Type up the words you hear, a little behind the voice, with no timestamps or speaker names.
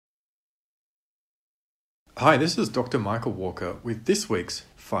Hi, this is Dr. Michael Walker with this week's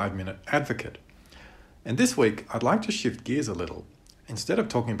 5-Minute Advocate. And this week, I'd like to shift gears a little. Instead of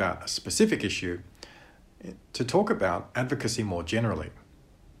talking about a specific issue, to talk about advocacy more generally.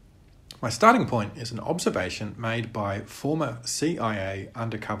 My starting point is an observation made by former CIA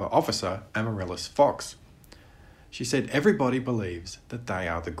undercover officer Amaryllis Fox. She said everybody believes that they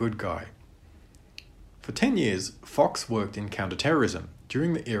are the good guy. For 10 years, Fox worked in counterterrorism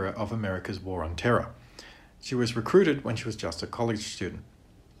during the era of America's war on terror. She was recruited when she was just a college student.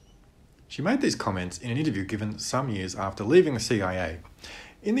 She made these comments in an interview given some years after leaving the CIA.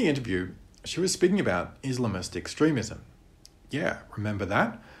 In the interview, she was speaking about Islamist extremism. Yeah, remember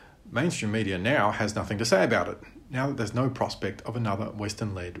that? Mainstream media now has nothing to say about it, now that there's no prospect of another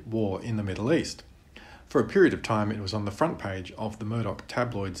Western-led war in the Middle East. For a period of time, it was on the front page of the Murdoch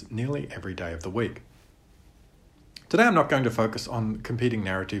tabloids nearly every day of the week. Today, I'm not going to focus on competing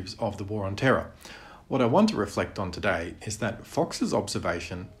narratives of the war on terror. What I want to reflect on today is that Fox's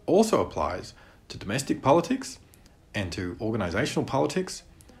observation also applies to domestic politics and to organisational politics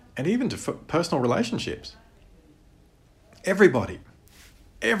and even to personal relationships. Everybody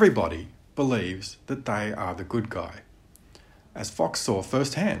believes that they are the good guy. As Fox saw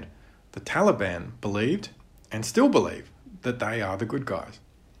firsthand, the Taliban believed and still believe that they are the good guys.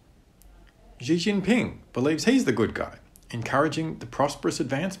 Xi Jinping believes he's the good guy, encouraging the prosperous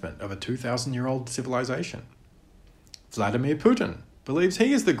advancement of a 2,000-year-old civilization. Vladimir Putin believes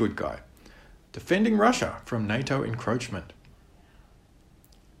he is the good guy, defending Russia from NATO encroachment.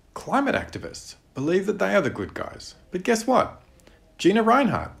 Climate activists believe that they are the good guys. But guess what? Gina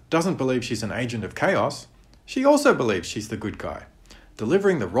Rinehart doesn't believe she's an agent of chaos. She also believes she's the good guy,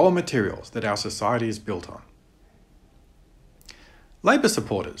 delivering the raw materials that our society is built on. Labour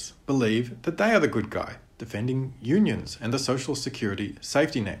supporters believe that they are the good guy, defending unions and the social security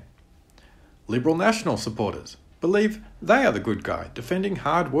safety net. Liberal National supporters believe they are the good guy, defending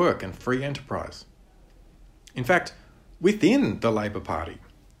hard work and free enterprise. In fact, within the Labour Party,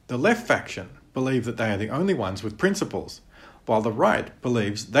 the left faction believe that they are the only ones with principles, while the right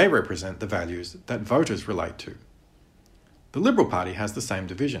believes they represent the values that voters relate to. The Liberal Party has the same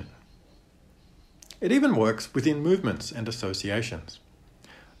division. It even works within movements and associations.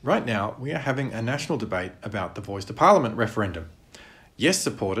 Right now, we are having a national debate about the Voice to Parliament referendum. Yes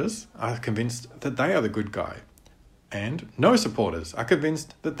supporters are convinced that they are the good guy, and no supporters are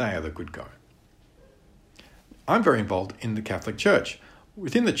convinced that they are the good guy. I'm very involved in the Catholic Church.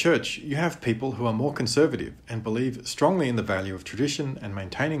 Within the Church, you have people who are more conservative and believe strongly in the value of tradition and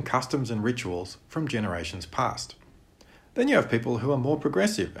maintaining customs and rituals from generations past. Then you have people who are more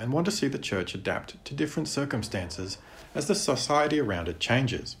progressive and want to see the Church adapt to different circumstances as the society around it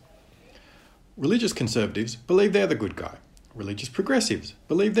changes. Religious conservatives believe they're the good guy. Religious progressives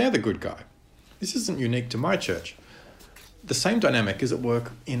believe they're the good guy. This isn't unique to my church. The same dynamic is at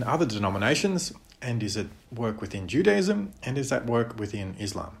work in other denominations and is at work within Judaism and is at work within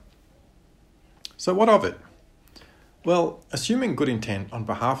Islam. So what of it? Well, assuming good intent on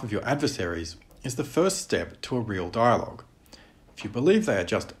behalf of your adversaries is the first step to a real dialogue. If you believe they are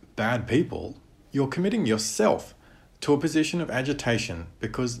just bad people, you're committing yourself to a position of agitation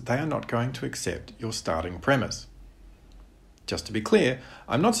because they are not going to accept your starting premise. Just to be clear,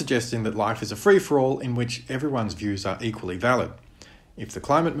 I'm not suggesting that life is a free-for-all in which everyone's views are equally valid. If the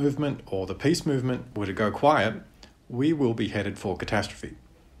climate movement or the peace movement were to go quiet, we will be headed for catastrophe.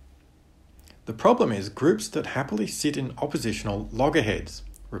 The problem is groups that happily sit in oppositional loggerheads,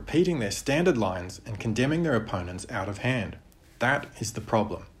 repeating their standard lines and condemning their opponents out of hand. That is the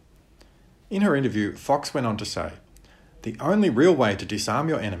problem. In her interview, Fox went on to say, "The only real way to disarm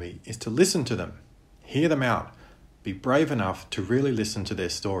your enemy is to listen to them, hear them out, be brave enough to really listen to their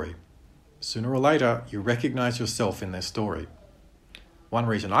story. Sooner or later, you recognize yourself in their story." One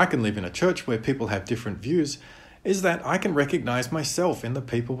reason I can live in a church where people have different views is that I can recognize myself in the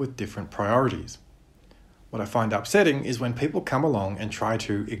people with different priorities. What I find upsetting is when people come along and try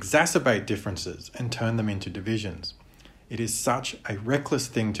to exacerbate differences and turn them into divisions. It is such a reckless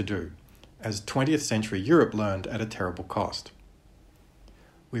thing to do, as 20th century Europe learned at a terrible cost.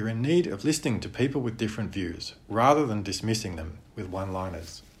 We are in need of listening to people with different views, rather than dismissing them with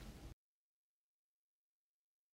one-liners.